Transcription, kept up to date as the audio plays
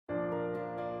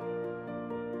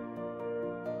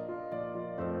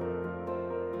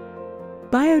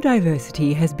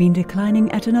Biodiversity has been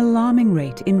declining at an alarming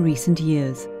rate in recent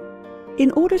years. In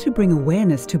order to bring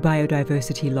awareness to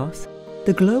biodiversity loss,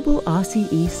 the Global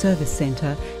RCE Service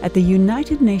Centre at the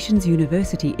United Nations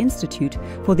University Institute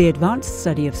for the Advanced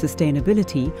Study of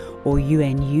Sustainability, or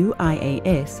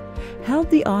UNU-IAS, held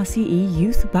the RCE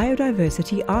Youth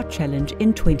Biodiversity Art Challenge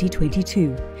in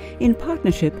 2022 in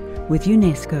partnership with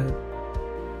UNESCO.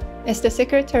 As the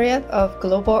Secretariat of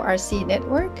Global RCE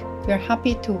Network, we are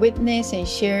happy to witness and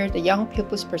share the young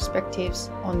people's perspectives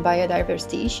on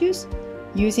biodiversity issues,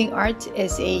 using art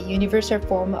as a universal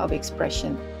form of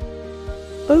expression.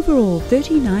 Overall,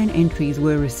 39 entries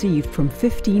were received from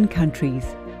 15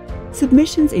 countries.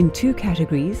 Submissions in 2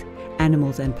 categories,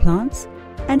 animals and plants,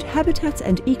 and habitats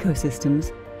and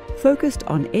ecosystems, focused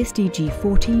on SDG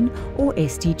 14 or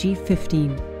SDG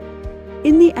 15.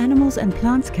 In the animals and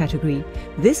plants category,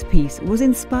 this piece was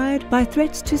inspired by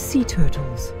threats to sea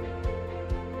turtles.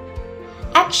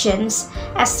 Actions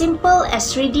as simple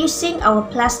as reducing our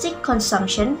plastic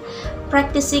consumption,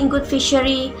 practicing good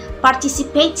fishery,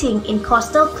 participating in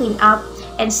coastal cleanup,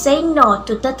 and saying no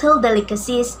to turtle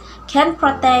delicacies can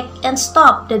protect and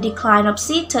stop the decline of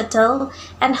sea turtle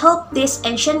and help these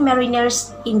ancient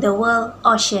mariners in the world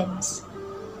oceans.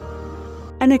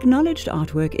 An acknowledged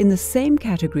artwork in the same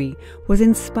category was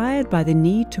inspired by the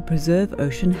need to preserve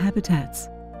ocean habitats.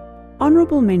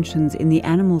 Honourable mentions in the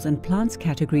animals and plants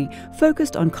category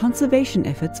focused on conservation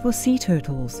efforts for sea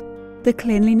turtles, the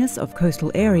cleanliness of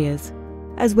coastal areas,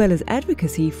 as well as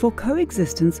advocacy for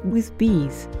coexistence with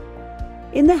bees.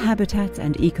 In the habitats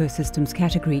and ecosystems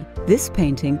category, this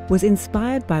painting was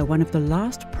inspired by one of the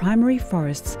last primary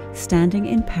forests standing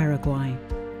in Paraguay.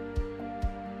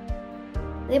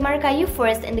 The Maracaibo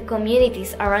forest and the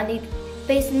communities around it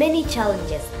face many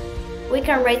challenges. We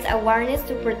can raise awareness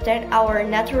to protect our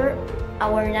natural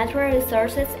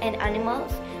resources and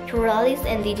animals through rallies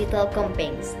and digital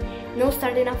campaigns. No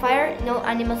starting a fire, no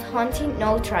animals hunting,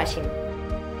 no trashing.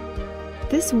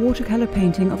 This watercolor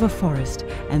painting of a forest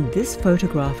and this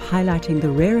photograph highlighting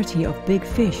the rarity of big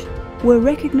fish were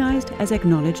recognized as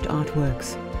acknowledged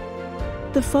artworks.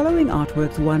 The following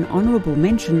artworks won honorable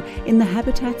mention in the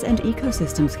Habitats and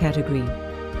Ecosystems category.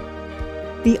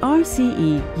 The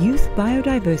RCE Youth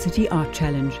Biodiversity Art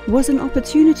Challenge was an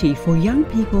opportunity for young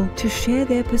people to share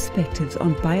their perspectives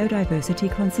on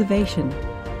biodiversity conservation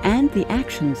and the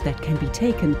actions that can be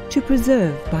taken to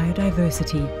preserve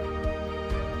biodiversity.